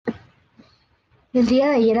El día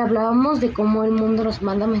de ayer hablábamos de cómo el mundo nos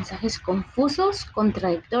manda mensajes confusos,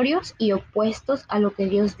 contradictorios y opuestos a lo que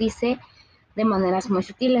Dios dice de maneras muy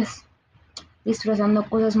sutiles, disfrazando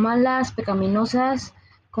cosas malas, pecaminosas,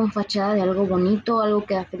 con fachada de algo bonito, algo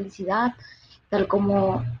que da felicidad, tal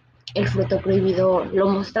como el fruto prohibido lo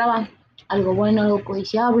mostraba, algo bueno, algo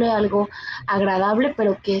codiciable, algo agradable,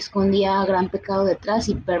 pero que escondía gran pecado detrás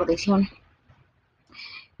y perdición.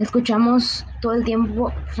 Escuchamos todo el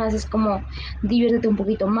tiempo frases como diviértete un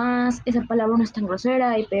poquito más, esa palabra no es tan grosera,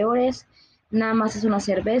 hay peores, nada más es una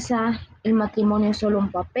cerveza, el matrimonio es solo un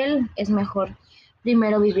papel, es mejor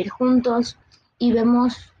primero vivir juntos, y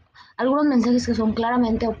vemos algunos mensajes que son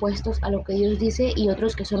claramente opuestos a lo que Dios dice y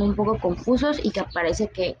otros que son un poco confusos y que parece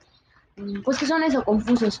que, pues que son eso,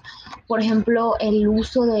 confusos. Por ejemplo, el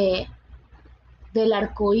uso del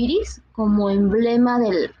arco iris como emblema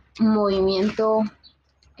del movimiento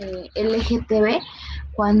LGTB,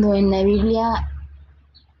 cuando en la Biblia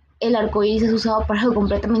el arco iris es usado para algo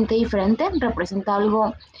completamente diferente, representa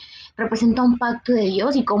un pacto de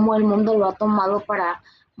Dios y cómo el mundo lo ha tomado para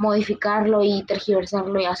modificarlo y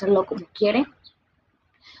tergiversarlo y hacerlo como quiere.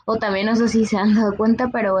 O también no sé si se han dado cuenta,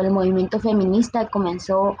 pero el movimiento feminista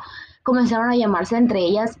comenzaron a llamarse entre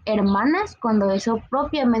ellas hermanas, cuando eso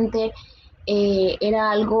propiamente era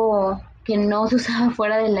algo que no se usaba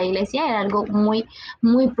fuera de la iglesia, era algo muy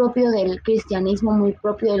propio del cristianismo, muy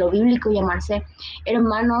propio de lo bíblico, llamarse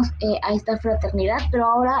hermanos a esta fraternidad, pero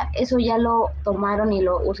ahora eso ya lo tomaron y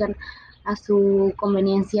lo usan a su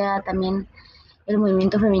conveniencia también el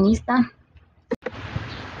movimiento feminista.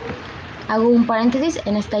 Hago un paréntesis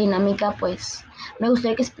en esta dinámica, pues me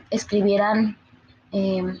gustaría que escribieran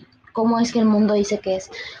eh, cómo es que el mundo dice que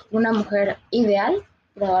es una mujer ideal.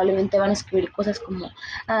 Probablemente van a escribir cosas como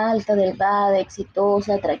alta, delgada,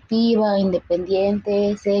 exitosa, atractiva,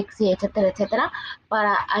 independiente, sexy, etcétera, etcétera,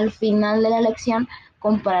 para al final de la lección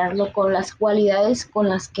compararlo con las cualidades con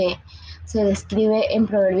las que se describe en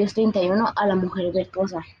Proverbios 31 a la mujer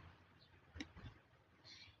virtuosa.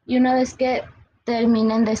 Y una vez que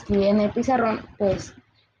terminen de escribir en el pizarrón, pues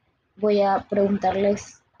voy a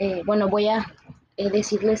preguntarles, voy a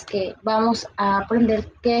decirles que vamos a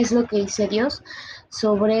aprender qué es lo que dice Dios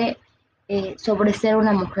sobre, sobre ser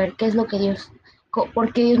una mujer, qué es lo que Dios,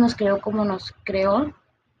 por qué Dios nos creó como nos creó,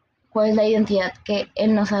 cuál es la identidad que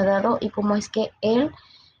Él nos ha dado y cómo es que Él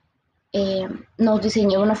nos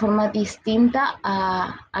diseñó de una forma distinta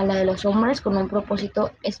a la de los hombres, con un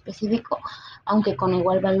propósito específico, aunque con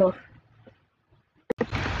igual valor.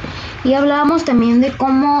 Y hablábamos también de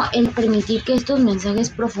cómo el permitir que estos mensajes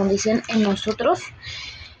profundicen en nosotros,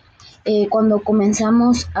 cuando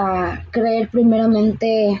comenzamos a creer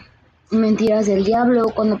primeramente mentiras del diablo,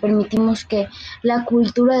 cuando permitimos que la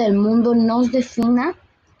cultura del mundo nos defina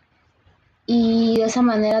y de esa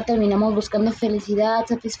manera terminamos buscando felicidad,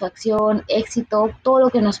 satisfacción, éxito, todo lo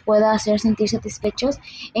que nos pueda hacer sentir satisfechos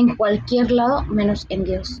en cualquier lado menos en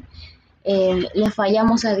Dios. Le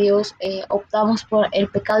fallamos a Dios, optamos por el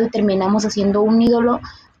pecado y terminamos haciendo un ídolo,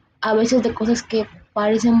 a veces de cosas que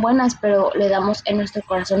parecen buenas, pero le damos en nuestro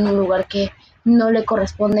corazón un lugar que no le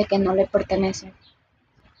corresponde, que no le pertenece.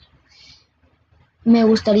 Me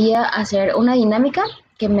gustaría hacer una dinámica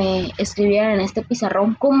que me escribieran en este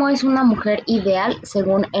pizarrón cómo es una mujer ideal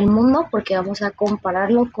según el mundo, porque vamos a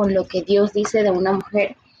compararlo con lo que Dios dice de una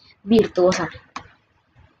mujer virtuosa.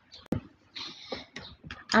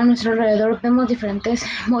 A nuestro alrededor vemos diferentes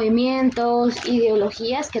movimientos,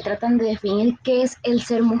 ideologías que tratan de definir qué es el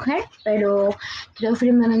ser mujer, pero creo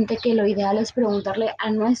firmemente que lo ideal es preguntarle a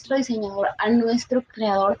nuestro diseñador, a nuestro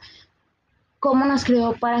creador, cómo nos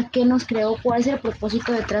creó, para qué nos creó, cuál es el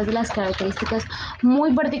propósito detrás de las características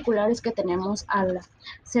muy particulares que tenemos al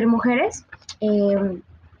ser mujeres. Eh,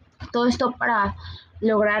 Todo esto para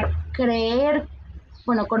lograr creer,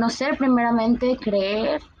 bueno, conocer primeramente,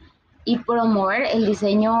 creer y promover el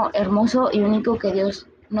diseño hermoso y único que Dios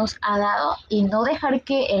nos ha dado y no dejar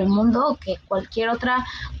que el mundo o que cualquier otra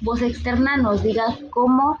voz externa nos diga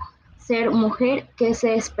cómo ser mujer, qué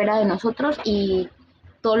se espera de nosotros y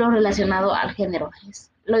todo lo relacionado al género.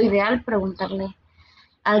 Es lo ideal preguntarle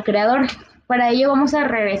al creador. Para ello vamos a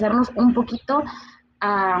regresarnos un poquito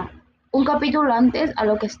a un capítulo antes, a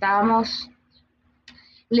lo que estábamos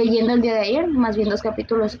leyendo el día de ayer, más bien 2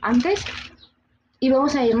 capítulos antes, y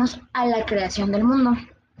vamos a irnos a la creación del mundo.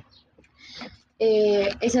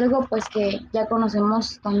 Es algo pues que ya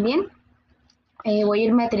conocemos también. Voy a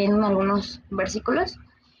irme deteniendo en algunos versículos,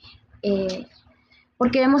 eh,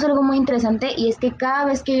 porque vemos algo muy interesante y es que cada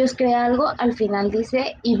vez que Dios crea algo, al final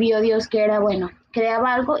dice, y vio Dios que era bueno.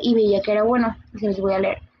 Creaba algo y veía que era bueno. Y se los voy a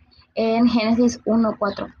leer en Génesis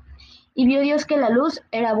 1:4. Y vio Dios que la luz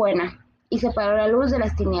era buena y separó la luz de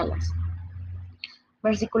las tinieblas.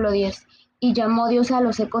 Versículo 10. Y llamó Dios a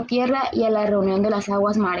lo seco tierra y a la reunión de las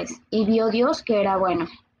aguas mares, y vio Dios que era bueno.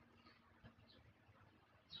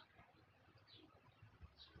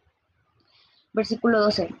 Versículo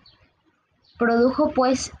 12. Produjo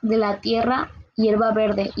pues de la tierra hierba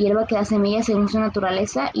verde, hierba que da semilla según su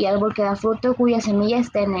naturaleza, y árbol que da fruto cuya semilla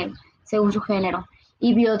está en él, según su género.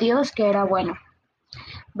 Y vio Dios que era bueno.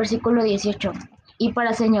 Versículo 18. Y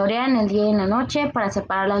para señorear en el día y en la noche, para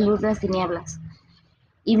separar la luz de las tinieblas.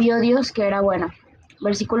 Y vio Dios que era bueno.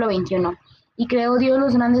 Versículo 21. Y creó Dios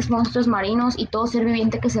los grandes monstruos marinos y todo ser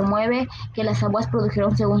viviente que se mueve, que las aguas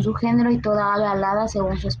produjeron según su género, y toda ave alada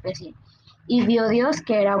según su especie. Y vio Dios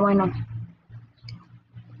que era bueno.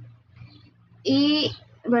 Y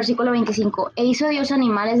versículo 25. E hizo Dios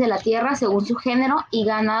animales de la tierra según su género, y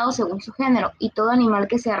ganado según su género, y todo animal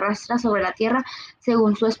que se arrastra sobre la tierra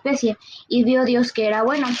según su especie. Y vio Dios que era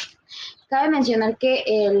bueno. Cabe mencionar que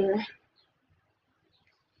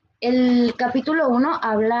el capítulo 1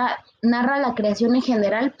 narra la creación en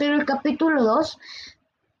general, pero el capítulo 2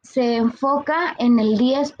 se enfoca en el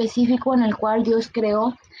día específico en el cual Dios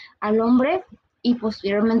creó al hombre y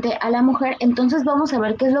posteriormente a la mujer. Entonces vamos a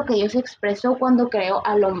ver qué es lo que Dios expresó cuando creó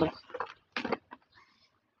al hombre.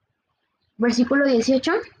 Versículo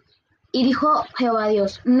 18. Y dijo Jehová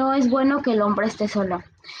Dios, no es bueno que el hombre esté solo.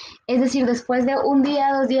 Es decir, después de un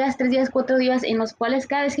día, 2 días, 3 días, 4 días, en los cuales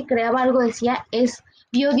cada vez que creaba algo decía,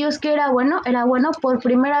 vio Dios que era bueno, por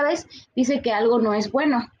primera vez dice que algo no es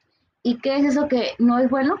bueno. ¿Y qué es eso que no es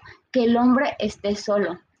bueno? Que el hombre esté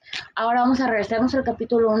solo. Ahora vamos a regresarnos al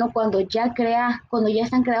capítulo 1 cuando ya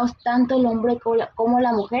están creados tanto el hombre como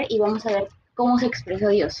la mujer, y vamos a ver cómo se expresó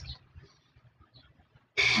Dios.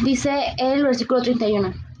 Dice el versículo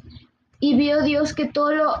 31. Y vio Dios que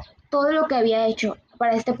todo lo que había hecho,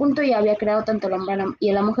 para este punto ya había creado tanto el hombre y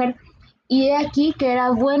a la mujer, y he aquí que era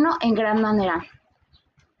bueno en gran manera.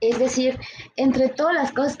 Es decir, entre todas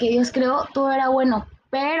las cosas que Dios creó, todo era bueno,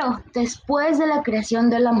 pero después de la creación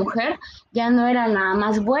de la mujer, ya no era nada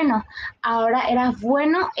más bueno, ahora era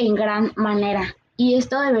bueno en gran manera. Y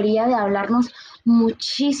esto debería de hablarnos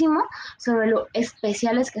muchísimo sobre lo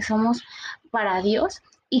especiales que somos para Dios,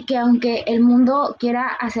 y que aunque el mundo quiera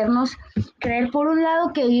hacernos creer por un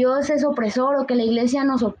lado que Dios es opresor, o que la iglesia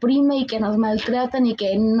nos oprime y que nos maltratan y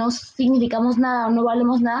que no significamos nada o no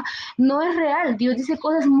valemos nada, no es real. Dios dice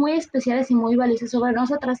cosas muy especiales y muy valiosas sobre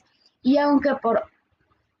nosotras. Y aunque por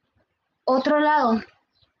otro lado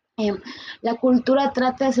la cultura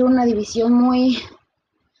trata de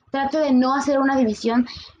no hacer una división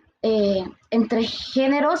entre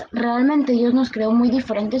géneros, realmente Dios nos creó muy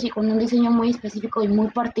diferentes y con un diseño muy específico y muy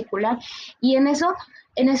particular, y en eso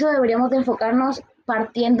deberíamos de enfocarnos,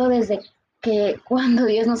 partiendo desde que cuando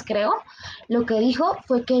Dios nos creó, lo que dijo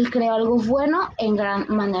fue que Él creó algo bueno en gran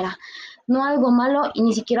manera, no algo malo y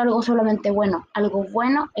ni siquiera algo solamente bueno, algo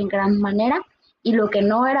bueno en gran manera, y lo que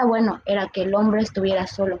no era bueno era que el hombre estuviera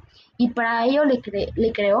solo, y para ello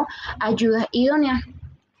le creó ayuda idónea.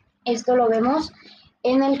 Esto lo vemos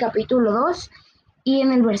en el capítulo 2 y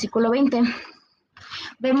en el versículo 20.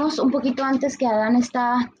 Vemos un poquito antes que Adán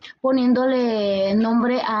está poniéndole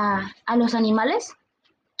nombre a los animales,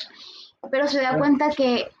 pero se da cuenta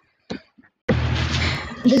que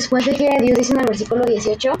después de que Dios dice en el versículo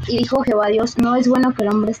 18, y dijo Jehová Dios, no es bueno que el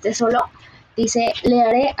hombre esté solo, dice, le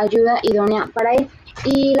haré ayuda idónea para él.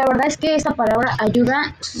 Y la verdad es que esta palabra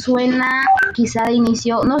ayuda suena quizá de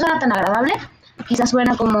inicio, no suena tan agradable, quizá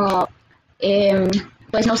suena como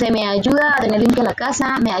pues no sé, me ayuda a tener limpia la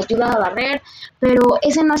casa, me ayuda a barrer, pero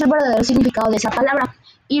ese no es el verdadero significado de esa palabra.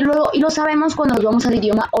 Y lo sabemos cuando nos vamos al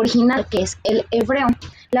idioma original, que es el hebreo.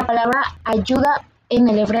 La palabra ayuda en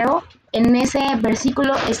el hebreo, en ese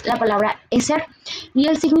versículo, es la palabra eser. Y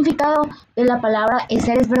el significado de la palabra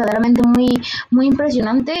eser es verdaderamente muy, muy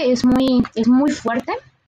impresionante, es muy fuerte,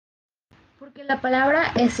 porque la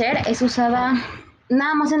palabra eser es usada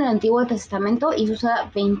nada más en el Antiguo Testamento y se usa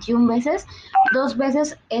 21 veces. 2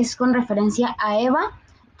 veces es con referencia a Eva,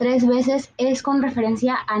 3 veces es con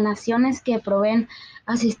referencia a naciones que proveen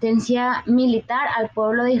asistencia militar al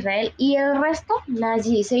pueblo de Israel, y el resto, las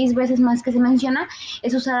 16 veces más que se menciona,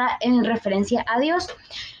 es usada en referencia a Dios,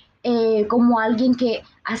 como alguien que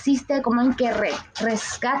asiste, como alguien que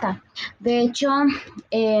rescata. De hecho,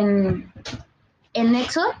 en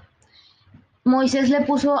Éxodo, Moisés le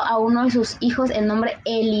puso a uno de sus hijos el nombre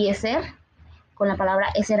Eliezer, con la palabra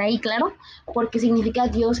eser ahí, claro, porque significa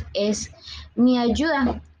Dios es mi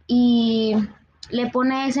ayuda. Y le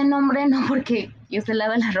pone ese nombre no porque Dios le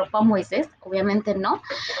lave la ropa a Moisés, obviamente no,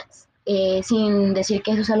 sin decir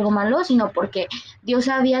que eso es algo malo, sino porque Dios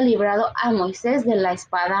había librado a Moisés de la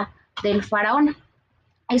espada del faraón.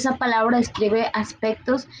 Esa palabra describe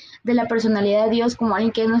aspectos de la personalidad de Dios como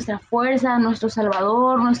alguien que es nuestra fuerza, nuestro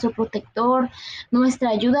salvador, nuestro protector,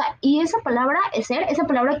 nuestra ayuda. Y esa palabra, ser, esa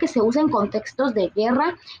palabra que se usa en contextos de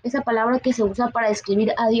guerra, esa palabra que se usa para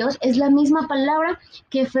describir a Dios, es la misma palabra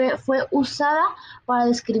que fue usada para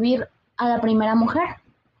describir a la primera mujer.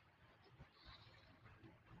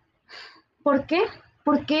 ¿Por qué?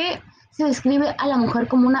 ¿Por qué se describe a la mujer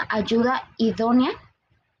como una ayuda idónea?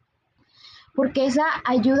 Porque esa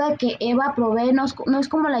ayuda que Eva provee no es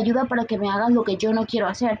como la ayuda para que me hagas lo que yo no quiero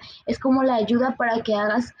hacer, es como la ayuda para que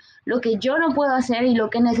hagas lo que yo no puedo hacer y lo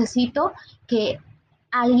que necesito que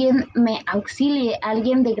alguien me auxilie,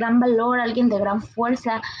 alguien de gran valor, alguien de gran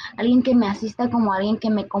fuerza, alguien que me asista como alguien que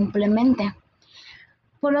me complemente.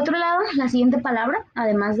 Por otro lado, la siguiente palabra,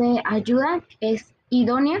 además de ayuda, es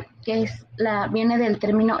idónea, que viene del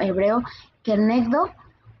término hebreo kenegdo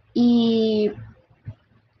y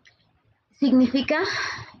significa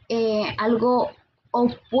algo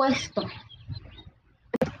opuesto.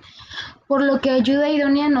 Por lo que ayuda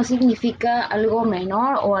idónea no significa algo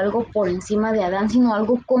menor o algo por encima de Adán, sino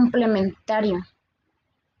algo complementario.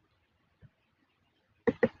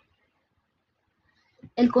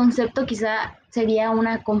 El concepto quizá sería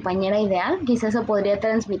una compañera ideal, quizá eso podría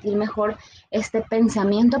transmitir mejor este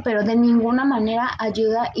pensamiento, pero de ninguna manera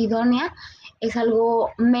ayuda idónea es algo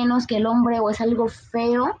menos que el hombre o es algo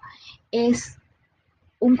feo, es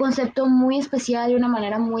un concepto muy especial, de una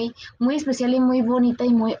manera muy, muy especial y muy bonita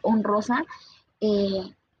y muy honrosa.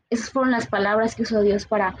 Esas fueron las palabras que usó Dios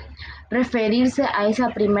para referirse a esa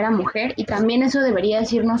primera mujer y también eso debería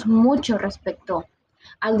decirnos mucho respecto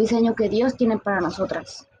al diseño que Dios tiene para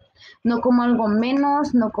nosotras. No como algo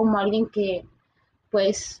menos, no como alguien que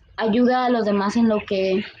pues ayuda a los demás en lo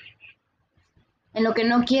que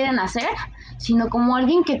no quieren hacer, sino como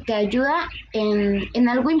alguien que te ayuda en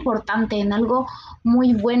algo importante, en algo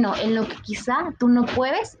muy bueno, en lo que quizá tú no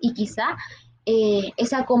puedes y quizá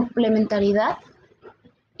esa complementariedad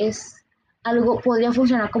es algo, podría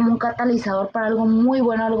funcionar como un catalizador para algo muy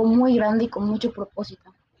bueno, algo muy grande y con mucho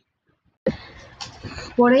propósito.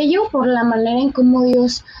 Por ello, por la manera en cómo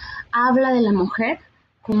Dios habla de la mujer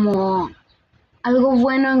como algo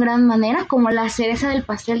bueno en gran manera, como la cereza del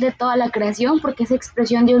pastel de toda la creación, porque esa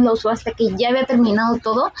expresión Dios la usó hasta que ya había terminado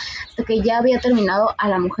todo, hasta que ya había terminado a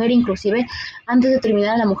la mujer, inclusive antes de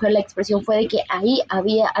terminar a la mujer la expresión fue de que ahí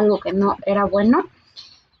había algo que no era bueno,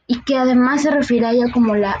 y que además se refiere a ella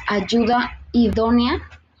como la ayuda idónea,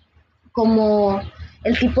 como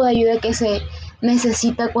el tipo de ayuda que se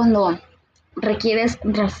necesita cuando requieres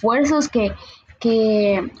refuerzos que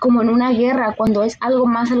como en una guerra, cuando es algo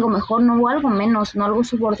más, algo mejor, no algo menos, no algo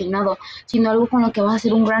subordinado, sino algo con lo que vas a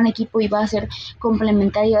ser un gran equipo y va a ser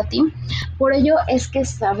complementario a ti. Por ello es que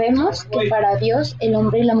sabemos que para Dios el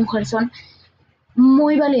hombre y la mujer son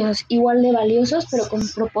muy valiosos, igual de valiosos, pero con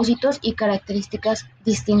propósitos y características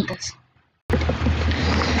distintas.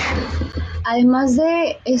 Además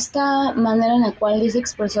de esta manera en la cual Dios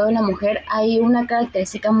expresó de la mujer, hay una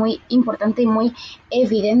característica muy importante y muy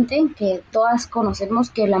evidente que todas conocemos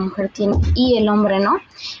que la mujer tiene y el hombre no,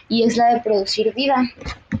 y es la de producir vida.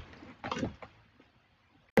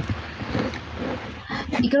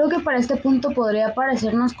 Y creo que para este punto podría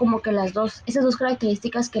parecernos como que esas dos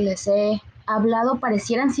características que les he hablado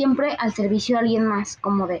parecieran siempre al servicio de alguien más,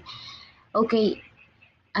 como de, ok,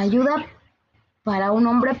 ayuda para un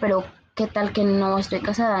hombre, pero qué tal que no estoy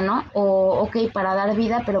casada, ¿no? O, ok, para dar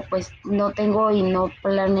vida, pero pues no tengo y no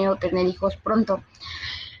planeo tener hijos pronto.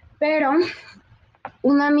 Pero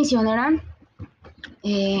una misionera,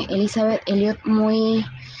 Elizabeth Elliot, muy,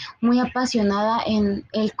 muy apasionada en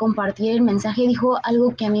el compartir el mensaje, dijo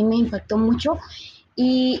algo que a mí me impactó mucho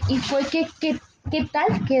y fue ¿qué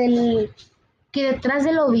tal que detrás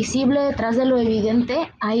de lo visible, detrás de lo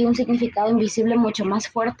evidente, hay un significado invisible mucho más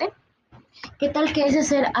fuerte? ¿Qué tal que ese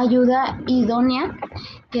ser ayuda idónea,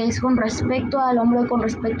 que es con respecto al hombre, con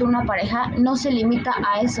respecto a una pareja, no se limita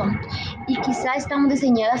a eso? Y quizá estamos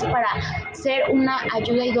diseñadas para ser una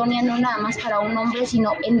ayuda idónea, no nada más para un hombre,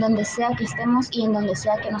 sino en donde sea que estemos y en donde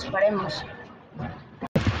sea que nos paremos.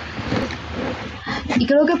 Y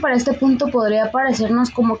creo que para este punto podría parecernos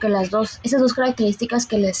como que esas dos características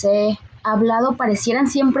que les he hablado parecieran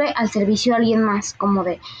siempre al servicio de alguien más, como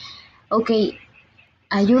de, ok,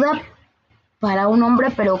 ayuda para un hombre,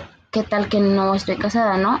 pero qué tal que no estoy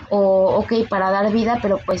casada, ¿no? O, ok, para dar vida,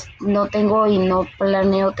 pero pues no tengo y no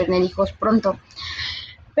planeo tener hijos pronto.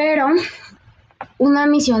 Pero una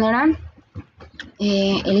misionera,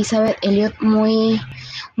 Elizabeth Elliot, muy,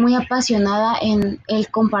 muy apasionada en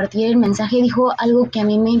el compartir el mensaje, dijo algo que a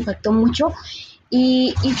mí me impactó mucho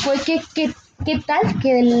y fue ¿Qué tal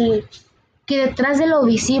que detrás de lo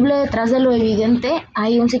visible, detrás de lo evidente,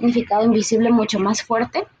 hay un significado invisible mucho más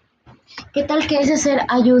fuerte? ¿Qué tal que ese ser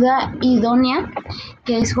ayuda idónea,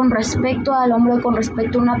 que es con respecto al hombre, con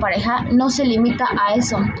respecto a una pareja, no se limita a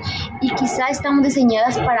eso? Y quizá estamos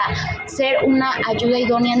diseñadas para ser una ayuda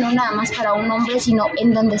idónea no nada más para un hombre, sino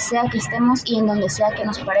en donde sea que estemos y en donde sea que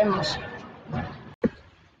nos paremos.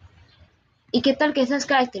 ¿Y qué tal que esas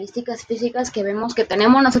características físicas que vemos que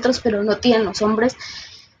tenemos nosotros pero no tienen los hombres,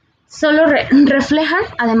 solo reflejan,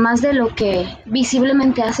 además de lo que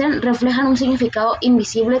visiblemente hacen, reflejan un significado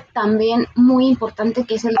invisible también muy importante,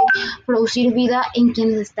 que es el de producir vida en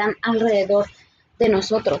quienes están alrededor de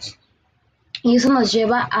nosotros? Y eso nos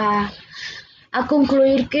lleva a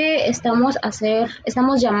concluir que estamos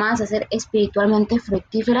llamadas a ser espiritualmente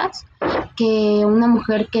fructíferas, que una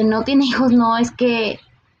mujer que no tiene hijos no es que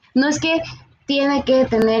tiene que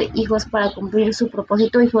tener hijos para cumplir su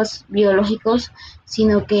propósito, hijos biológicos,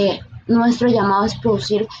 sino que nuestro llamado es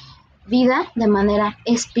producir vida de manera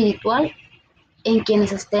espiritual en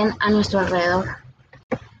quienes estén a nuestro alrededor.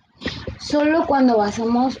 Solo cuando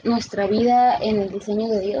basamos nuestra vida en el diseño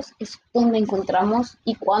de Dios es donde encontramos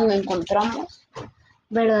y cuando encontramos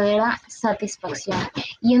verdadera satisfacción.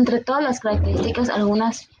 Y entre todas las características,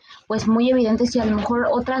 algunas pues muy evidentes y a lo mejor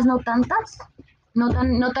otras no tantas, no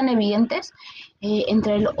tan evidentes,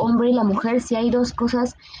 entre el hombre y la mujer, si hay dos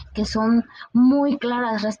cosas que son muy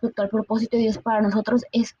claras respecto al propósito de Dios para nosotros,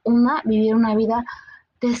 es una, vivir una vida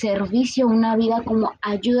de servicio, una vida como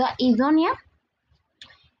ayuda idónea,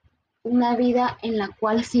 una vida en la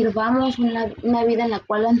cual sirvamos, una vida en la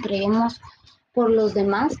cual la entreguemos por los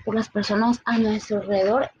demás, por las personas a nuestro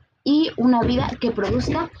alrededor, y una vida que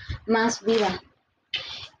produzca más vida.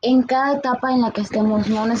 En cada etapa en la que estemos,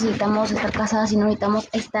 no necesitamos estar casadas, sino necesitamos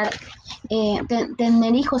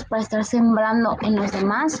tener hijos para estar sembrando en los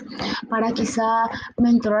demás, para quizá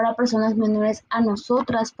mentorar a personas menores a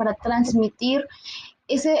nosotras, para transmitir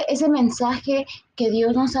ese mensaje que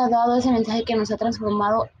Dios nos ha dado, ese mensaje que nos ha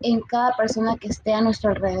transformado en cada persona que esté a nuestro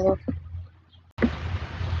alrededor.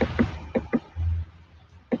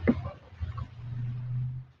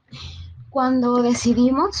 Cuando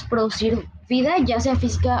decidimos producir vida, ya sea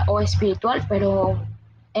física o espiritual, pero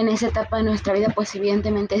en esa etapa de nuestra vida pues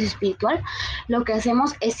evidentemente es espiritual, lo que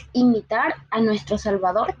hacemos es imitar a nuestro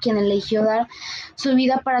Salvador, quien eligió dar su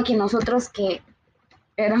vida para que nosotros, que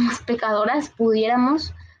éramos pecadoras,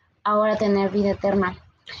 pudiéramos ahora tener vida eterna.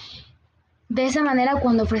 De esa manera,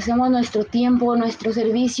 cuando ofrecemos nuestro tiempo, nuestro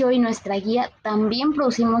servicio y nuestra guía, también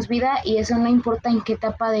producimos vida, y eso no importa en qué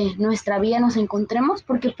etapa de nuestra vida nos encontremos,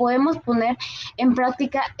 porque podemos poner en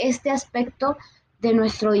práctica este aspecto de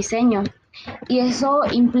nuestro diseño. Y eso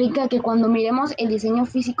implica que cuando miremos el diseño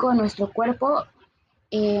físico de nuestro cuerpo,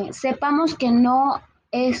 sepamos que no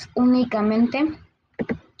es únicamente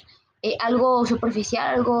algo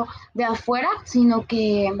superficial, algo de afuera, sino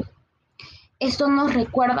que esto nos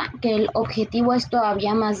recuerda que el objetivo es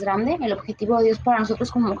todavía más grande. El objetivo de Dios para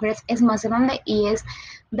nosotros como mujeres es más grande, y es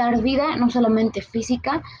dar vida no solamente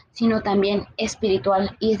física, sino también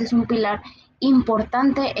espiritual. Y este es un pilar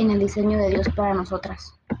importante en el diseño de Dios para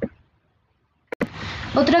nosotras.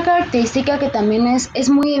 Otra característica que también es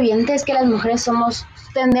muy evidente es que las mujeres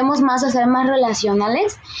tendemos más a ser más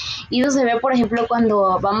relacionales, y eso se ve, por ejemplo,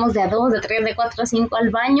 cuando vamos de a 2, de 3, de 4, a 5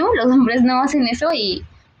 al baño. Los hombres no hacen eso, y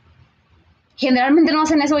generalmente no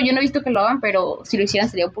hacen eso. Yo no he visto que lo hagan, pero si lo hicieran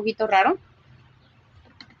sería un poquito raro.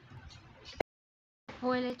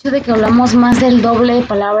 O el hecho de que hablamos más del doble de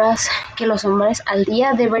palabras que los hombres al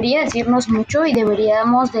día debería decirnos mucho, y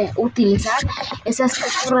deberíamos de utilizar ese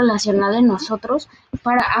aspecto relacional en nosotros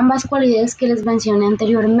para ambas cualidades que les mencioné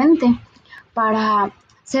anteriormente, para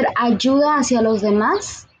ser ayuda hacia los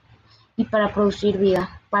demás y para producir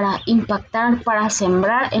vida, para impactar, para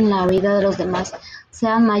sembrar en la vida de los demás,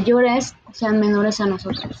 sean mayores o sean menores a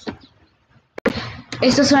nosotros.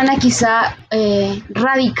 Esto suena quizá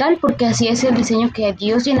radical, porque así es el diseño que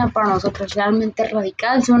Dios tiene para nosotros, realmente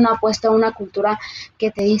radical. Es una apuesta a una cultura que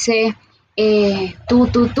te dice tú,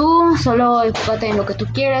 solo enfócate en lo que tú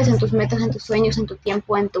quieres, en tus metas, en tus sueños, en tu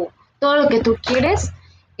tiempo, en todo lo que tú quieres.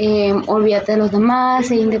 Olvídate de los demás,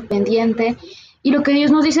 sé independiente. Y lo que Dios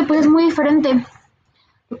nos dice pues es muy diferente.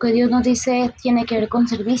 Lo que Dios nos dice tiene que ver con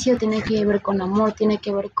servicio, tiene que ver con amor, tiene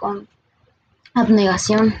que ver con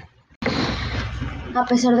abnegación. A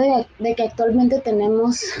pesar de que actualmente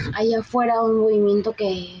tenemos allá afuera un movimiento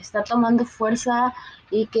que está tomando fuerza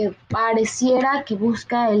y que pareciera que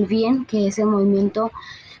busca el bien, que es el movimiento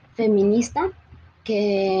feminista,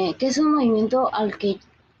 que es un movimiento al que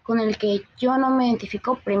con el que yo no me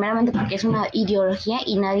identifico, primeramente porque es una ideología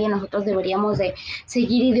y nadie de nosotros deberíamos de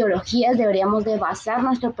seguir ideologías, deberíamos de basar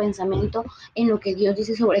nuestro pensamiento en lo que Dios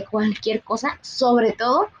dice sobre cualquier cosa, sobre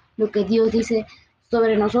todo lo que Dios dice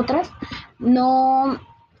sobre nosotras. No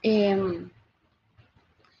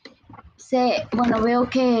bueno, veo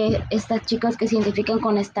que estas chicas que se identifican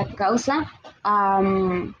con esta causa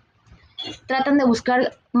tratan de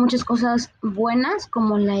buscar muchas cosas buenas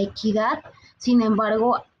como la equidad. Sin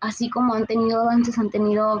embargo, así como han tenido avances, han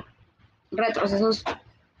tenido retrocesos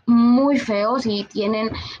muy feos y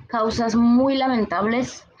tienen causas muy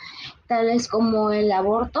lamentables, tales como el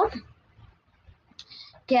aborto,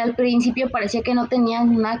 que al principio parecía que no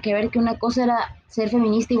tenían nada que ver, que una cosa era ser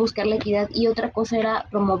feminista y buscar la equidad y otra cosa era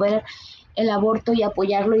promover el aborto y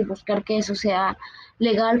apoyarlo y buscar que eso sea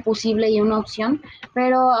legal, posible y una opción.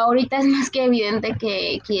 Pero ahorita es más que evidente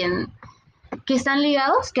que están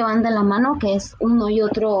ligados, que van de la mano, que es uno y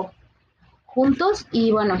otro juntos.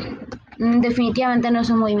 Y bueno, definitivamente no es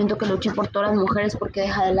un movimiento que luche por todas las mujeres porque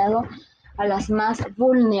deja de lado a las más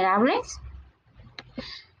vulnerables.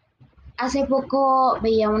 Hace poco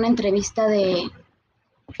veía una entrevista de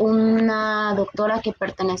una doctora que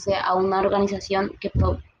pertenece a una organización que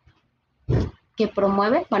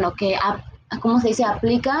promueve, bueno, que, ¿cómo se dice?,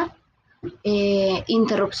 aplica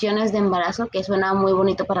interrupciones de embarazo, que suena muy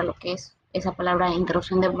bonito para lo que es esa palabra,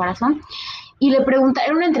 interrupción de embarazo. Y le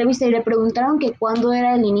preguntaron, en una entrevista, y le preguntaron que cuándo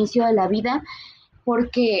era el inicio de la vida,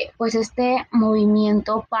 porque pues este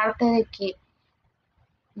movimiento parte de que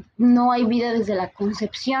no hay vida desde la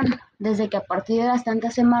concepción, desde que a partir de las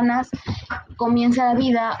tantas semanas comienza la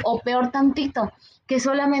vida, o peor tantito, que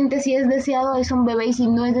solamente si es deseado es un bebé y si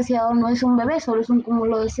no es deseado no es un bebé, solo es un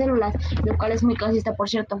cúmulo de células, lo cual es muy clasista, por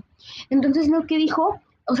cierto. Entonces lo que dijo,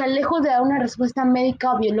 o sea, lejos de dar una respuesta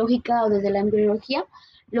médica o biológica o desde la embriología,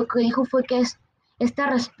 lo que dijo fue que esta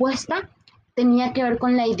respuesta tenía que ver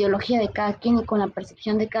con la ideología de cada quien y con la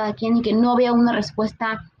percepción de cada quien y que no había una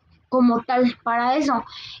respuesta como tal para eso.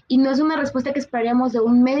 Y no es una respuesta que esperaríamos de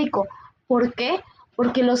un médico. ¿Por qué?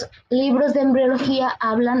 Porque los libros de embriología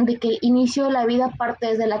hablan de que el inicio de la vida parte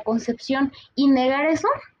desde la concepción y negar eso,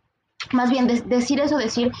 más bien decir eso,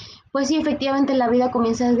 decir, pues sí, efectivamente la vida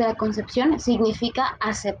comienza desde la concepción, significa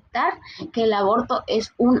aceptar que el aborto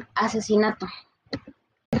es un asesinato.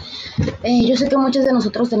 Yo sé que muchos de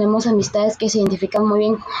nosotros tenemos amistades que se identifican muy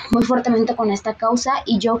bien, muy fuertemente con esta causa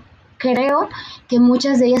y yo creo que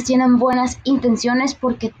muchas de ellas tienen buenas intenciones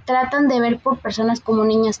porque tratan de ver por personas como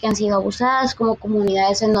niñas que han sido abusadas, como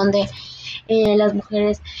comunidades en donde las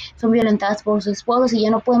mujeres son violentadas por sus esposos y ya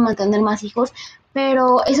no pueden mantener más hijos,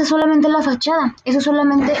 pero esa es solamente la fachada, eso es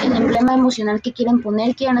solamente el emblema emocional que quieren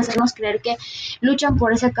poner, quieren hacernos creer que luchan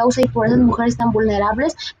por esa causa y por esas mujeres tan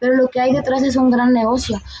vulnerables, pero lo que hay detrás es un gran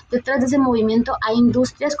negocio. Detrás de ese movimiento hay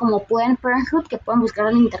industrias como Planned Parenthood, que pueden buscar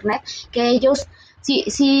en internet, que ellos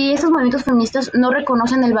si estos movimientos feministas no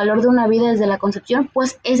reconocen el valor de una vida desde la concepción,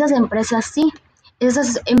 pues esas empresas sí.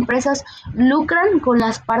 Esas empresas lucran con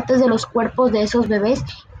las partes de los cuerpos de esos bebés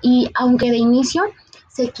y aunque de inicio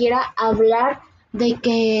se quiera hablar de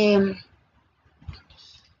que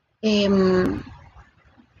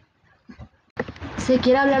se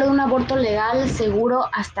quiere hablar de un aborto legal, seguro,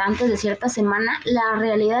 hasta antes de cierta semana, la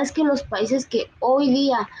realidad es que los países que hoy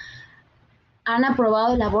día han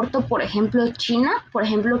aprobado el aborto, por ejemplo China, por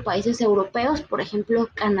ejemplo países europeos, por ejemplo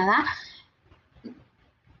Canadá,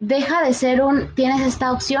 deja de ser tienes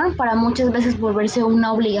esta opción para muchas veces volverse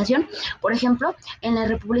una obligación. Por ejemplo, en la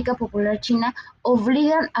República Popular China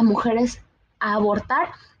obligan a mujeres a abortar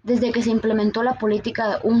desde que se implementó la política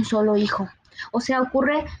de un solo hijo. O sea,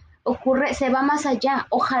 se va más allá.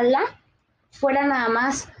 Ojalá fuera nada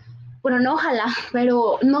más, bueno, no ojalá,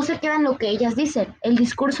 pero no se queda en lo que ellas dicen. El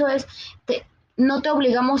discurso es, no te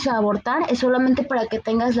obligamos a abortar, es solamente para que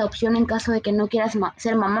tengas la opción en caso de que no quieras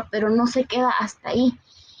ser mamá, pero no se queda hasta ahí.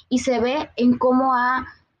 Y se ve en cómo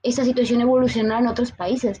esta situación evolucionado en otros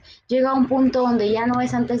países. Llega a un punto donde ya no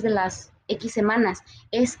es antes de las X semanas,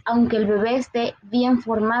 es aunque el bebé esté bien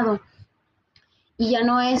formado. Y ya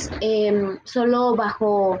no es solo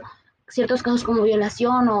bajo ciertos casos como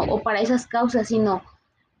violación o para esas causas, sino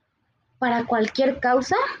para cualquier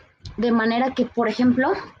causa, de manera que, por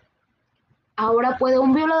ejemplo, ahora puede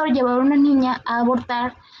un violador llevar a una niña a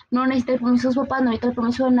abortar, no necesita el permiso de sus papás, no necesita el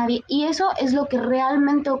permiso de nadie, y eso es lo que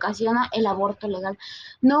realmente ocasiona el aborto legal.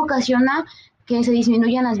 No ocasiona que se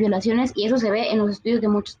disminuyan las violaciones, y eso se ve en los estudios de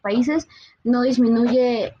muchos países, no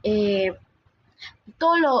disminuye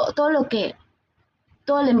todo lo que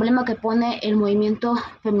todo el emblema que pone el movimiento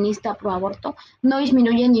feminista pro aborto no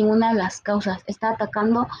disminuye ninguna de las causas, está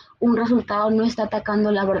atacando un resultado, no está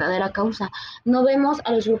atacando la verdadera causa. No vemos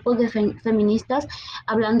a los grupos de feministas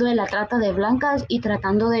hablando de la trata de blancas y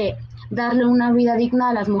tratando de darle una vida digna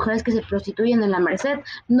a las mujeres que se prostituyen en la Merced.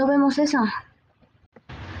 No vemos eso.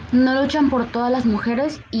 No luchan por todas las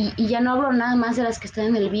mujeres y ya no hablo nada más de las que están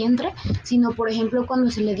en el vientre, sino por ejemplo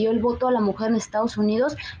cuando se le dio el voto a la mujer en Estados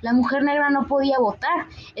Unidos, la mujer negra no podía votar.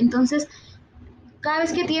 Entonces, cada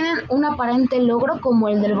vez que tienen un aparente logro como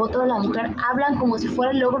el del voto de la mujer, hablan como si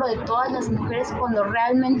fuera el logro de todas las mujeres cuando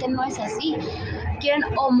realmente no es así. Quieren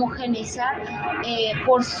homogeneizar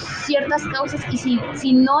por ciertas causas y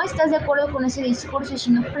si no estás de acuerdo con ese discurso y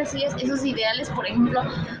si no persigues esos ideales, por ejemplo,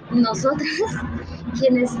 nosotras,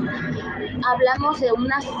 quienes hablamos de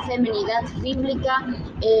una feminidad bíblica,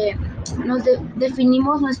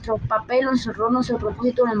 definimos nuestro papel, nuestro rol, nuestro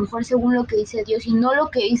propósito de la mujer según lo que dice Dios y no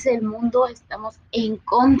lo que dice el mundo. Estamos en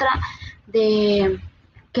contra de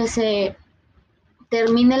que se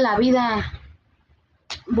termine la vida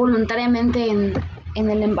voluntariamente en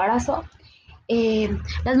el embarazo.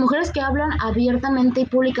 Las mujeres que hablan abiertamente y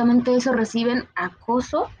públicamente eso reciben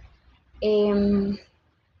acoso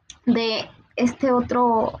de este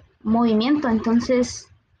otro movimiento. Entonces,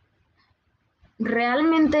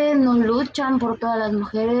 realmente no luchan por todas las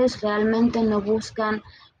mujeres, realmente no buscan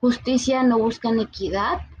justicia, no buscan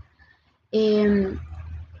equidad.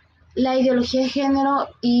 La ideología de género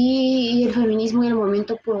y el feminismo y el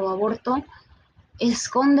movimiento pro aborto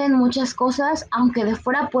esconden muchas cosas, aunque de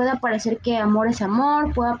fuera pueda parecer que amor es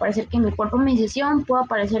amor, pueda parecer que mi cuerpo es mi decisión, pueda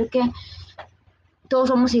parecer que todos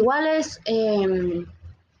somos iguales,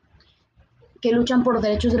 que luchan por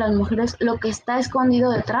derechos de las mujeres. Lo que está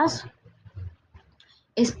escondido detrás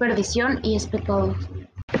es perdición y es pecado.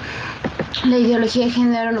 La ideología de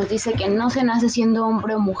género nos dice que no se nace siendo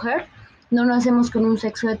hombre o mujer, no nacemos con un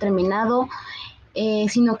sexo determinado,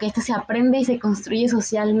 sino que esto se aprende y se construye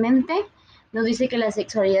socialmente. Nos dice que la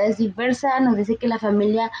sexualidad es diversa, nos dice que la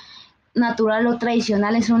familia natural o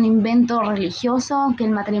tradicional es un invento religioso, que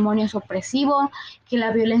el matrimonio es opresivo, que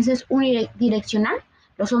la violencia es unidireccional.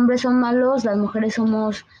 Los hombres son malos, las mujeres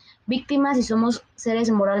somos víctimas y somos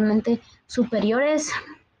seres moralmente superiores,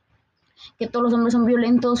 que todos los hombres son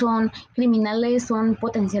violentos, son criminales, son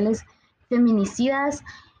potenciales feminicidas.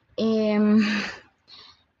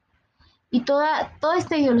 Y toda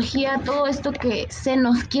esta ideología, todo esto que se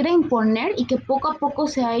nos quiere imponer y que poco a poco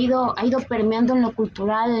se ha ido permeando en lo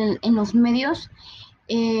cultural, en los medios,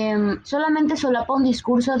 solamente solapa un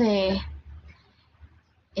discurso de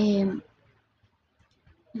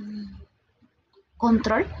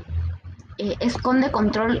control, esconde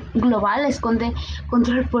control global, esconde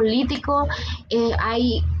control político,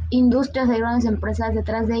 hay industrias, hay grandes empresas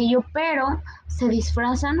detrás de ello, pero se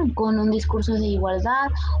disfrazan con un discurso de igualdad,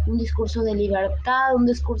 un discurso de libertad, un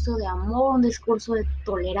discurso de amor, un discurso de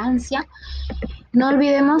tolerancia. No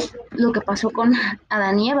olvidemos lo que pasó con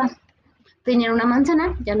Adán y Eva. Tenían una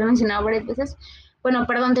manzana, ya lo he mencionado varias veces,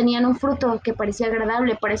 tenían un fruto que parecía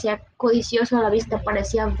agradable, parecía codicioso a la vista,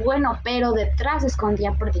 parecía bueno, pero detrás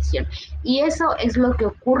escondía perdición. Y eso es lo que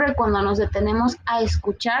ocurre cuando nos detenemos a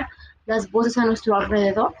escuchar las voces a nuestro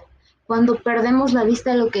alrededor, cuando perdemos la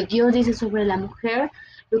vista de lo que Dios dice sobre la mujer,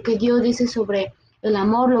 lo que Dios dice sobre el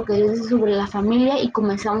amor, lo que Dios dice sobre la familia y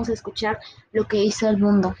comenzamos a escuchar lo que dice el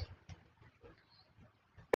mundo.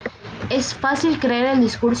 Es fácil creer el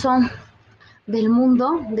discurso del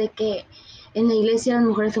mundo de que en la iglesia las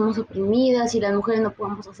mujeres somos oprimidas y las mujeres no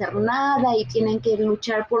podemos hacer nada y tienen que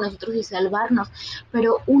luchar por nosotros y salvarnos,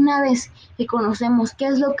 pero una vez que conocemos qué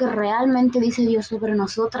es lo que realmente dice Dios sobre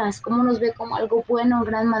nosotras, cómo nos ve como algo bueno en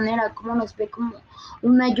gran manera, cómo nos ve como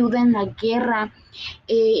una ayuda en la guerra,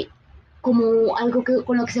 como algo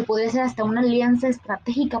con lo que se podría hacer hasta una alianza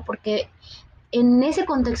estratégica, porque en ese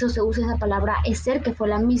contexto se usa esa palabra ser, que fue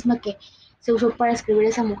la misma que se usó para escribir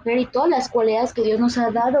esa mujer, y todas las cualidades que Dios nos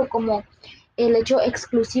ha dado, como el hecho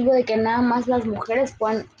exclusivo de que nada más las mujeres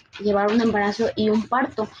puedan llevar un embarazo y un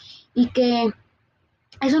parto, y que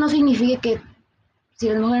eso no significa que si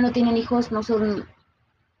las mujeres no tienen hijos no son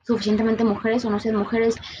suficientemente mujeres o no sean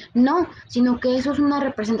mujeres, no, sino que eso es una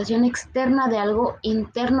representación externa de algo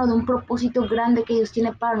interno, de un propósito grande que Dios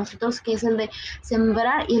tiene para nosotros, que es el de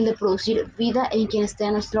sembrar y el de producir vida en quien esté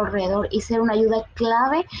a nuestro alrededor y ser una ayuda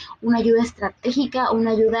clave, una ayuda estratégica,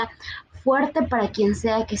 una ayuda fuerte para quien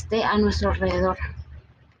sea que esté a nuestro alrededor.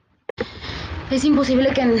 Es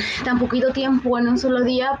imposible que en tan poquito tiempo, en un solo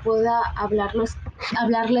día, pueda hablarles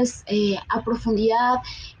a profundidad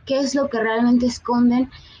qué es lo que realmente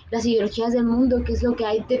esconden las ideologías del mundo, qué es lo que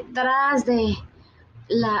hay detrás de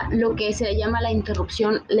lo que se llama la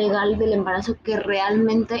interrupción legal del embarazo, que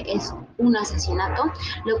realmente es un asesinato,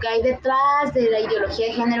 lo que hay detrás de la ideología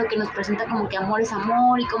de género que nos presenta como que amor es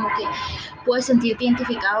amor y como que puedes sentirte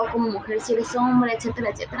identificado como mujer si eres hombre, etcétera,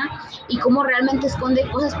 etcétera, y cómo realmente esconde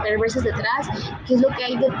cosas perversas detrás, qué es lo que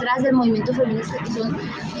hay detrás del movimiento feminista, que son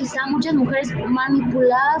quizá muchas mujeres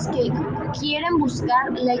manipuladas que quieren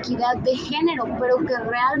buscar la equidad de género, pero que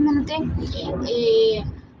realmente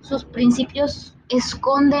sus principios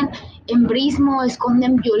esconden embrismo,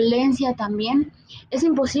 esconden violencia también. Es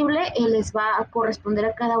imposible, les va a corresponder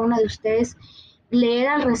a cada una de ustedes leer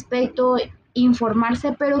al respecto,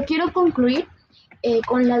 informarse, pero quiero concluir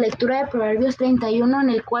con la lectura de Proverbios 31, en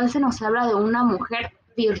el cual se nos habla de una mujer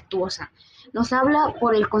virtuosa. Nos habla,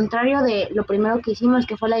 por el contrario, de lo primero que hicimos,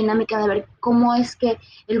 que fue la dinámica de ver cómo es que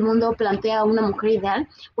el mundo plantea a una mujer ideal.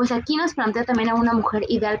 Pues aquí nos plantea también a una mujer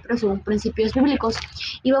ideal, pero según principios bíblicos.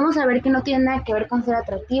 Y vamos a ver que no tiene nada que ver con ser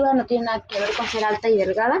atractiva, no tiene nada que ver con ser alta y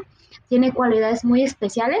delgada. Tiene cualidades muy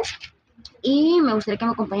especiales. Y me gustaría que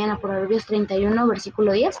me acompañen a Proverbios 31,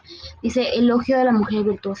 versículo 10. Dice, elogio de la mujer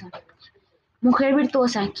virtuosa. Mujer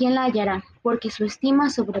virtuosa, ¿quién la hallará? Porque su estima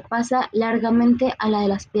sobrepasa largamente a la de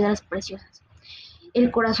las piedras preciosas.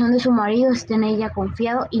 El corazón de su marido está en ella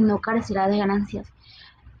confiado y no carecerá de ganancias.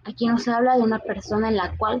 Aquí nos habla de una persona en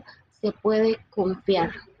la cual se puede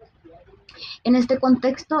confiar. En este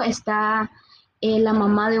contexto está la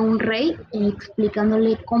mamá de un rey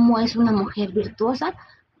explicándole cómo es una mujer virtuosa,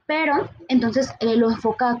 pero entonces lo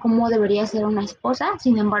enfoca a cómo debería ser una esposa.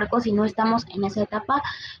 Sin embargo, si no estamos en esa etapa,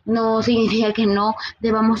 no significa que no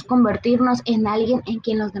debamos convertirnos en alguien en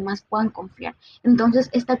quien los demás puedan confiar. Entonces,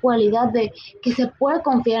 esta cualidad de que se puede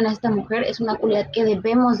confiar en esta mujer es una cualidad que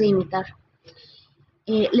debemos de imitar.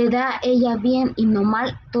 Le da a ella bien y no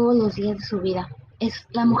mal todos los días de su vida. Es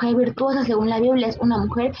la mujer virtuosa, según la Biblia, es una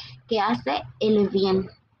mujer que hace el bien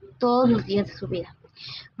todos los días de su vida.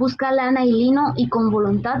 Busca lana y lino y con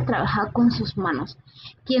voluntad trabaja con sus manos.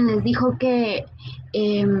 Quien les dijo que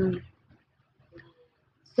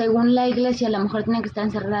según la iglesia la mujer tiene que estar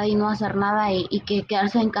encerrada y no hacer nada y que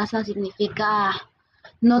quedarse en casa significa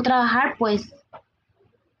no trabajar, pues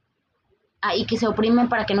y que se oprimen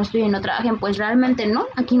para que no estudien y no trabajen, pues realmente no.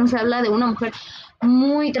 Aquí nos habla de una mujer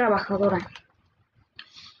muy trabajadora.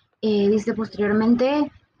 Dice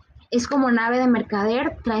posteriormente, es como nave de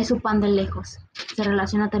mercader, trae su pan de lejos. Se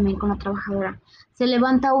relaciona también con la trabajadora. Se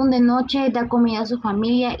levanta aún de noche, da comida a su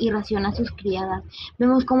familia y raciona a sus criadas.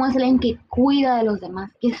 Vemos cómo es alguien que cuida de los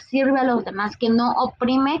demás, que sirve a los demás, que no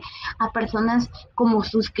oprime a personas como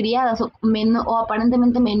sus criadas o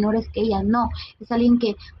aparentemente menores que ella. No, es alguien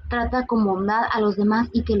que trata con bondad a los demás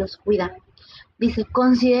y que los cuida. Dice,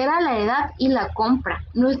 considera la edad y la compra.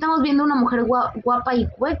 No estamos viendo una mujer guapa y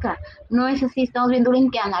hueca. No es así. Estamos viendo a alguien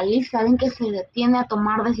que analiza, alguien que se detiene a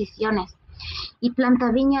tomar decisiones. Y planta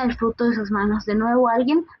viña del fruto de sus manos. De nuevo,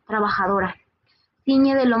 alguien trabajadora.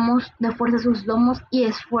 Ciñe de lomos, de fuerza sus lomos y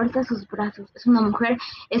esfuerza sus brazos. Es una mujer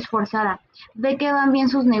esforzada. Ve que van bien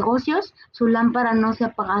sus negocios. Su lámpara no se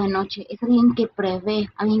apaga de noche. Es alguien que prevé,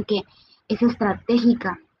 alguien que es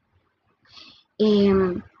estratégica.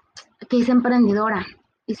 Que es emprendedora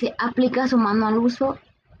y se aplica su mano al uso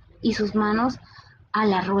y sus manos a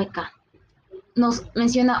la rueca. Nos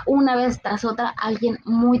menciona una vez tras otra a alguien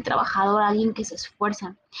muy trabajador, alguien que se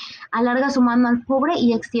esfuerza. Alarga su mano al pobre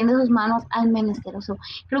y extiende sus manos al menesteroso.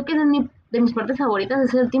 Creo que de mis partes favoritas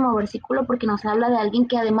es el último versículo, porque nos habla de alguien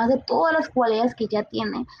que, además de todas las cualidades que ya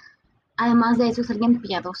tiene, además de eso es alguien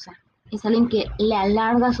piadosa. Es alguien que le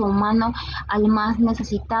alarga su mano al más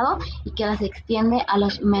necesitado y que las extiende a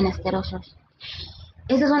los menesterosos.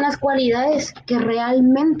 Esas son las cualidades que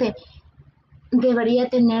realmente debería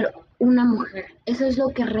tener una mujer. Eso es lo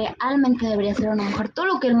que realmente debería ser una mujer. Todo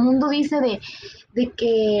lo que el mundo dice de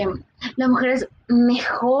que la mujer es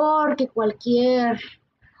mejor que cualquier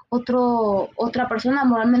otra persona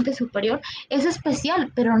moralmente superior, es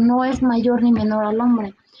especial, pero no es mayor ni menor al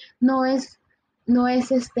hombre. No es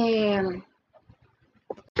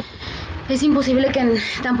es imposible que en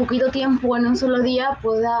tan poquito tiempo, en un solo día,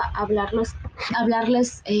 pueda hablarles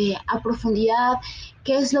a profundidad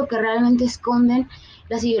qué es lo que realmente esconden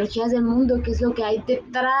las ideologías del mundo, qué es lo que hay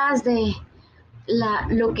detrás de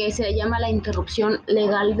lo que se llama la interrupción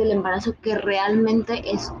legal del embarazo, que realmente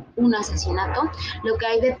es un asesinato, lo que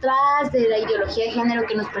hay detrás de la ideología de género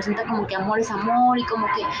que nos presenta como que amor es amor y como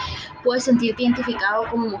que puedes sentirte identificado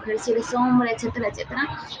como mujer si eres hombre, etcétera, etcétera,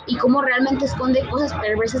 y cómo realmente esconde cosas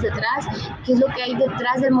perversas detrás, qué es lo que hay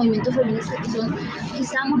detrás del movimiento feminista, que son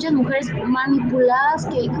quizá muchas mujeres manipuladas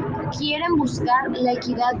que quieren buscar la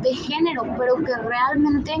equidad de género, pero que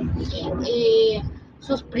realmente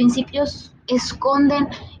sus principios esconden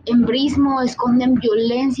embrismo, esconden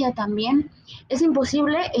violencia también. Es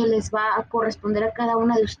imposible, les va a corresponder a cada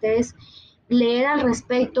una de ustedes leer al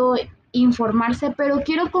respecto, informarse, pero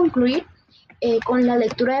quiero concluir con la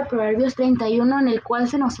lectura de Proverbios 31, en el cual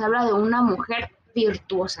se nos habla de una mujer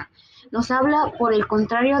virtuosa. Nos habla, por el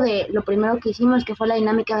contrario, de lo primero que hicimos, que fue la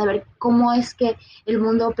dinámica de ver cómo es que el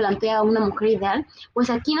mundo plantea a una mujer ideal. Pues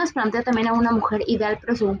aquí nos plantea también a una mujer ideal,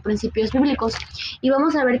 pero según principios bíblicos. Y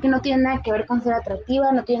vamos a ver que no tiene nada que ver con ser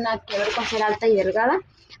atractiva, no tiene nada que ver con ser alta y delgada.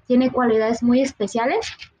 Tiene cualidades muy especiales.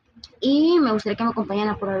 Y me gustaría que me acompañen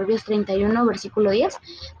a Proverbios 31, versículo 10.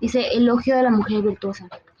 Dice, elogio de la mujer virtuosa.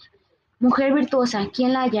 Mujer virtuosa,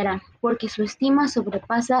 ¿quién la hallará? Porque su estima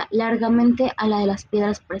sobrepasa largamente a la de las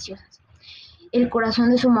piedras preciosas. El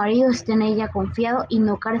corazón de su marido está en ella confiado y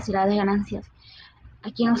no carecerá de ganancias.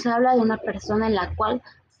 Aquí nos habla de una persona en la cual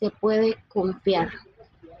se puede confiar.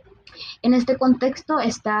 En este contexto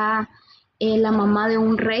está la mamá de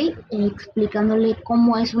un rey explicándole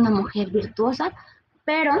cómo es una mujer virtuosa,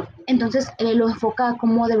 pero entonces lo enfoca a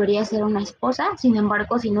cómo debería ser una esposa. Sin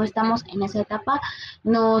embargo, si no estamos en esa etapa,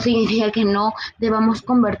 no significa que no debamos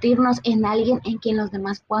convertirnos en alguien en quien los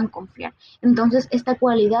demás puedan confiar. Entonces, esta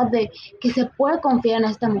cualidad de que se puede confiar en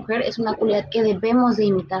esta mujer es una cualidad que debemos de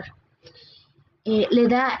imitar. Le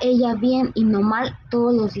da a ella bien y no mal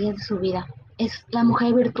todos los días de su vida. Es la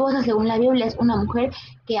mujer virtuosa, según la Biblia, es una mujer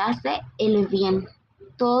que hace el bien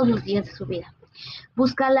todos los días de su vida.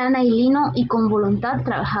 Busca lana y lino y con voluntad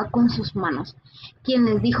trabaja con sus manos. Quien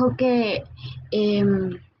les dijo que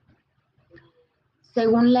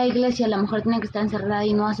según la iglesia la mujer tiene que estar encerrada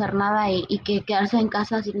y no hacer nada y que quedarse en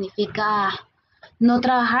casa significa no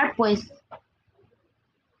trabajar, pues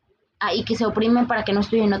y que se oprimen para que no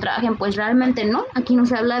estudien y no trabajen, pues realmente no. Aquí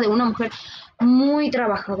nos habla de una mujer muy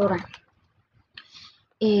trabajadora.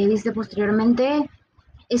 Dice posteriormente,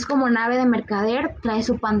 es como nave de mercader, trae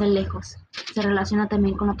su pan de lejos. Se relaciona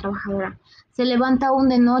también con la trabajadora. Se levanta aún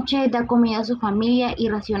de noche, da comida a su familia y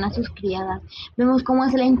raciona a sus criadas. Vemos cómo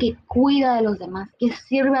es alguien que cuida de los demás, que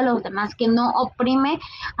sirve a los demás, que no oprime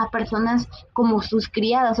a personas como sus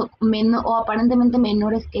criadas o aparentemente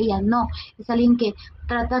menores que ella. No, es alguien que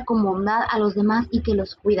trata con bondad a los demás y que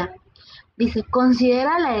los cuida. Dice,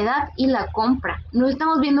 considera la edad y la compra. No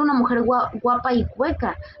estamos viendo una mujer guapa y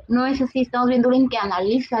hueca. No es así. Estamos viendo a alguien que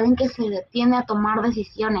analiza, alguien que se detiene a tomar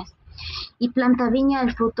decisiones. Y planta viña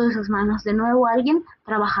del fruto de sus manos. De nuevo, alguien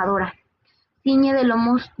trabajadora. Ciñe de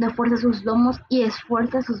lomos, de fuerza sus lomos y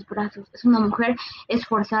esfuerza sus brazos. Es una mujer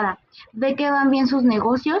esforzada. Ve que van bien sus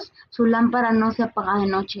negocios. Su lámpara no se apaga de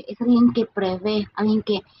noche. Es alguien que prevé, alguien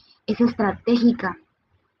que es estratégica.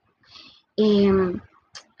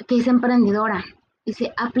 Que es emprendedora,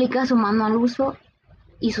 dice, aplica su mano al uso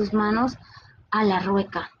y sus manos a la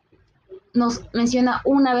rueca. Nos menciona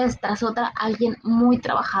una vez tras otra a alguien muy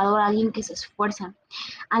trabajador, alguien que se esfuerza.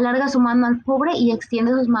 Alarga su mano al pobre y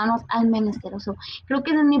extiende sus manos al menesteroso. Creo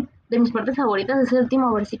que es de mis partes favoritas ese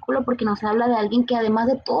último versículo, porque nos habla de alguien que, además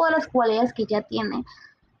de todas las cualidades que ya tiene,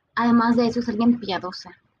 además de eso es alguien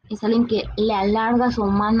piadosa. Es alguien que le alarga su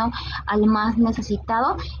mano al más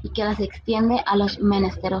necesitado y que las extiende a los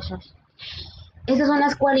menesterosos. Esas son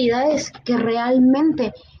las cualidades que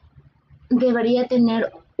realmente debería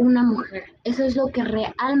tener una mujer. Eso es lo que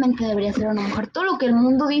realmente debería ser una mujer. Todo lo que el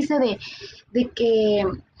mundo dice de que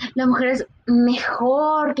la mujer es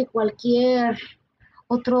mejor que cualquier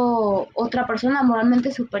otra persona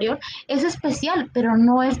moralmente superior, es especial, pero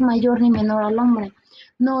no es mayor ni menor al hombre.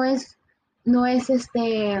 No es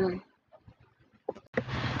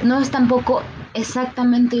tampoco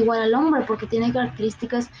exactamente igual al hombre, porque tiene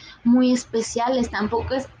características muy especiales.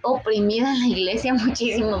 Tampoco es oprimida en la iglesia,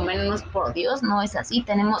 muchísimo menos, por Dios, no es así.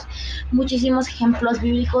 Tenemos muchísimos ejemplos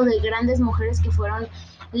bíblicos de grandes mujeres que fueron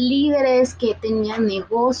líderes, que tenían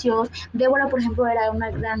negocios. Débora, por ejemplo, era una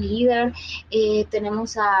gran líder.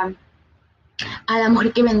 Tenemos a la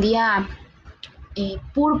mujer que vendía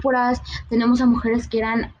púrpuras. Tenemos a mujeres que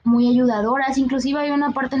eran muy ayudadoras. Inclusive hay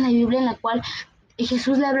una parte en la Biblia en la cual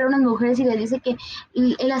Jesús le habla a unas mujeres y le dice que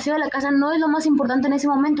el aseo de la casa no es lo más importante en ese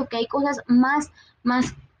momento, que hay cosas más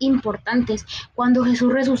importantes. Cuando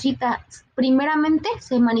Jesús resucita, primeramente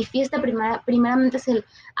se manifiesta, primeramente se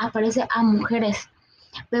aparece a mujeres.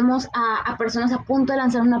 Vemos a personas a punto de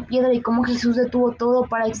lanzar una piedra y cómo Jesús detuvo todo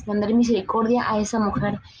para extender misericordia a esa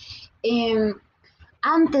mujer.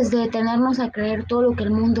 Antes de detenernos a creer todo lo que el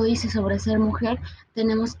mundo dice sobre ser mujer,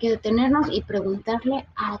 tenemos que detenernos y preguntarle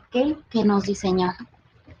a aquel que nos diseñó.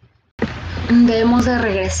 Debemos de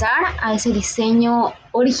regresar a ese diseño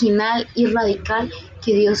original y radical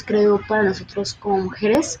que Dios creó para nosotros como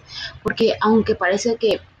mujeres, porque aunque parece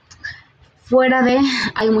que fuera de,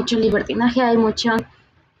 hay mucho libertinaje, hay mucha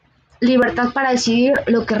libertad para decidir,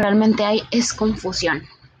 lo que realmente hay es confusión.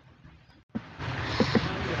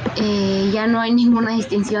 Ya no hay ninguna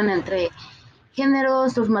distinción entre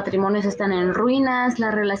géneros, los matrimonios están en ruinas,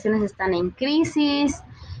 las relaciones están en crisis,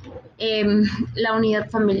 la unidad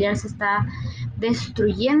familiar se está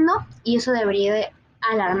destruyendo y eso debería de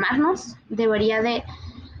alarmarnos, debería de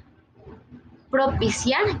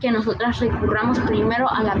propiciar que nosotras recurramos primero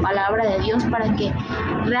a la palabra de Dios para que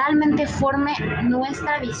realmente forme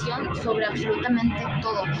nuestra visión sobre absolutamente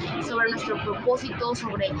todo, sobre nuestro propósito,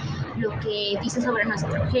 sobre lo que dice sobre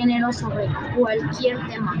nuestro género, sobre cualquier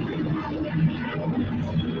tema.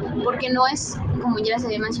 Porque no es, como ya les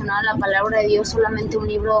había mencionado, la palabra de Dios solamente un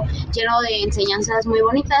libro lleno de enseñanzas muy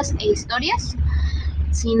bonitas e historias,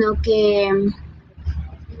 sino que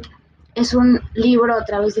es un libro a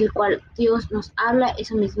través del cual Dios nos habla, es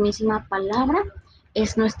su mismísima palabra,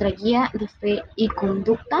 es nuestra guía de fe y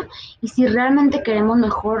conducta. Y si realmente queremos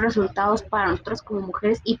mejores resultados para nosotras como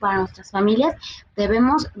mujeres y para nuestras familias,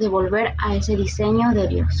 debemos de volver a ese diseño de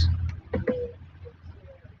Dios.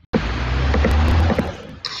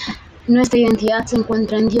 Nuestra identidad se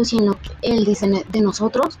encuentra en Dios y en lo que Él dice de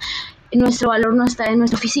nosotros. Nuestro valor no está en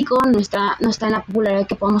nuestro físico, no está en la popularidad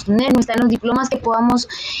que podamos tener, no está en los diplomas que podamos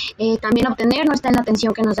también obtener, no está en la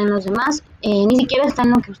atención que nos den los demás, ni siquiera está en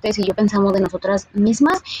lo que ustedes y yo pensamos de nosotras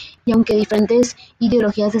mismas. Y aunque diferentes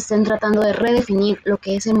ideologías estén tratando de redefinir lo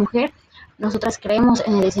que es ser mujer, nosotras creemos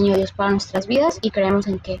en el diseño de Dios para nuestras vidas y creemos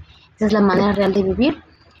en que esa es la manera real de vivir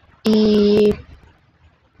y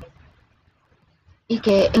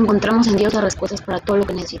que encontramos en Dios las respuestas para todo lo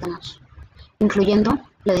que necesitamos, incluyendo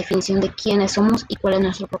la definición de quiénes somos y cuál es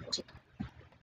nuestro propósito.